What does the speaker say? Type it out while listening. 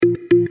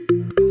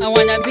I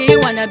wanna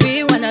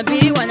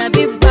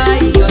be by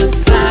your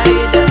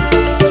side.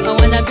 I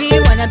wanna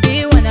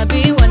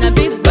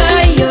be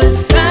by your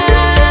side.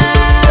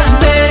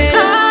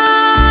 Mpeka,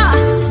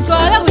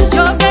 twala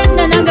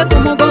ujogenda nanga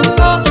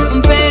kumugongo.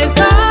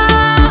 Mpeka,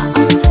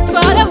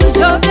 twala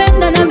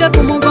ujogenda nanga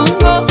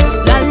kumugongo.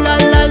 La la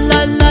la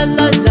la la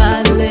la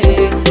la le,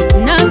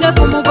 nanga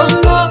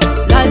kumugongo.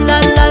 La la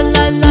la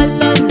la la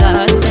la la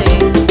le,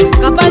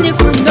 kapani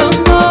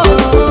kundongo.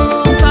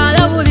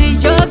 Twala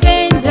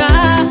ujogenda,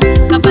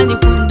 kapani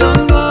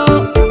kundongo.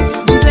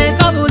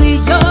 Mpeka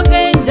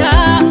ujogenda,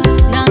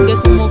 nanga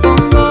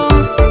kumugongo.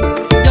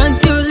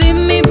 Don't you leave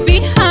me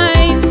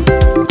behind.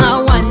 I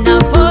wanna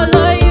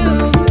follow you,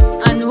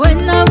 and when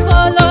I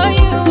follow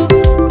you,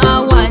 I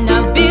wanna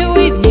be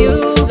with you.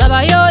 Lava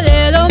yo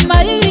lelo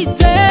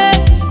malite,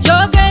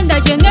 jogenda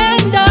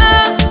jengenda.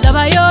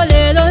 Lava yo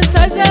lelo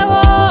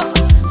nsasewo,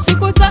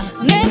 sikuta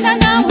ngenda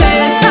nawe.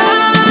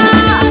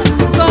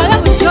 Twala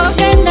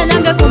ujogenda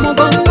nanga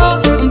kumugongo.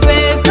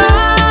 Mpeka,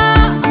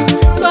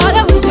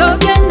 twala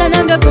ujogenda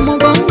nanga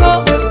kumugongo.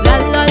 La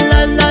la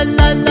la la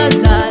la la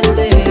la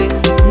le,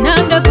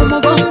 nanga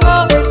kumugongo.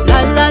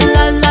 La la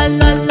la la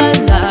la la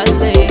la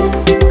le,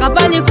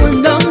 kapani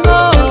kundongo.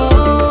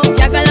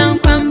 Njagala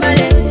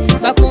nkwambale,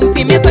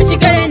 bakumpimye kwa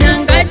kigere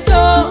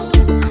nangato.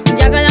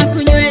 Njagala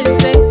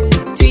nkunyweze,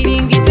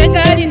 twiringite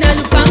gali na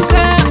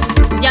lupanka.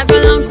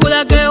 Njagala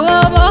nkulage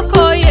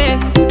wobokoye,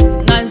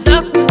 nga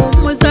nza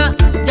kuwummuza.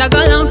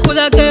 Njagala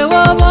nkulage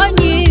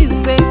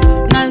wobonyize,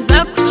 nga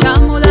nza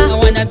kukyamula. I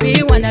wanna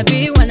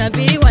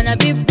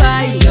be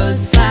by your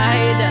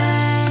side.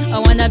 I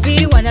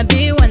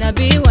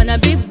wanna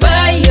be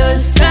by your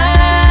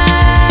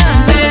side.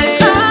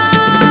 Mpeka,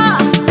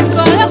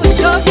 twala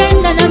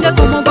ujogenda nanga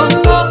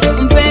kumugongo.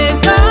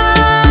 Mpeka,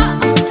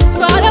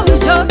 twala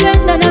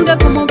ujogenda nanga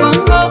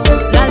kumugongo.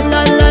 La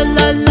la la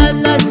la la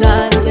la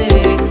la le,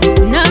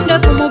 nanga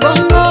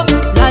kumugongo.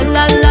 La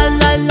la la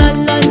la la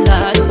la la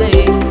le,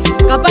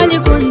 kapani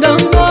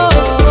kundongo.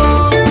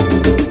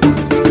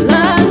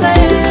 La le,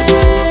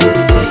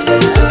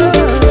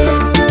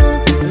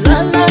 la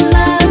la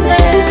la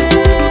le,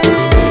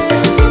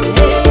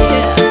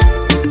 yeah.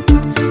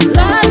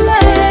 La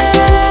le,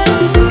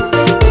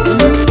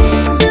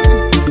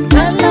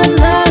 la la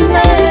la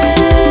le.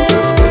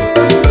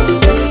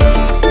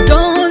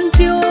 Don't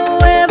you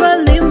ever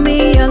leave me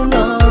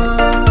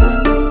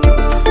alone.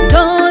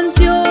 Don't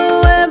you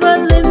ever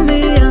leave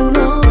me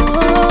alone.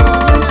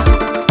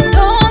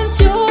 Don't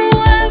you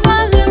ever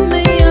leave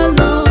me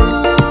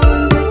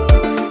alone.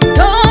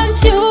 Don't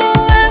you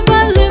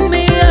ever leave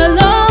me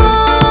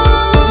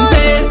alone.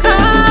 Mpeka,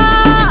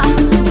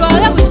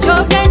 twala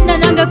ujogenda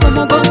nanga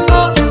kumugongo.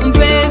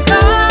 Mpeka,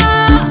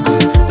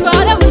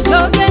 twala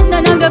ujogenda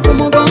nanga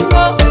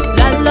kumugongo.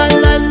 La la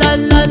la la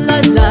la la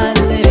la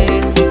le,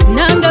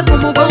 nanga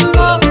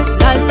kumugongo.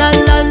 La la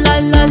la la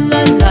la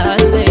la la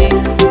le,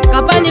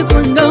 kapani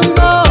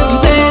kundongo.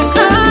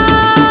 Mpeka,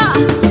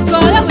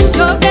 twala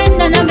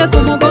ujogenda nanga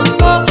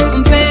kumugongo.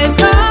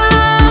 Mpeka,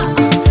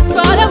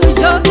 twala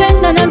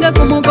ujogenda nanga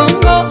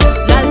kumugongo.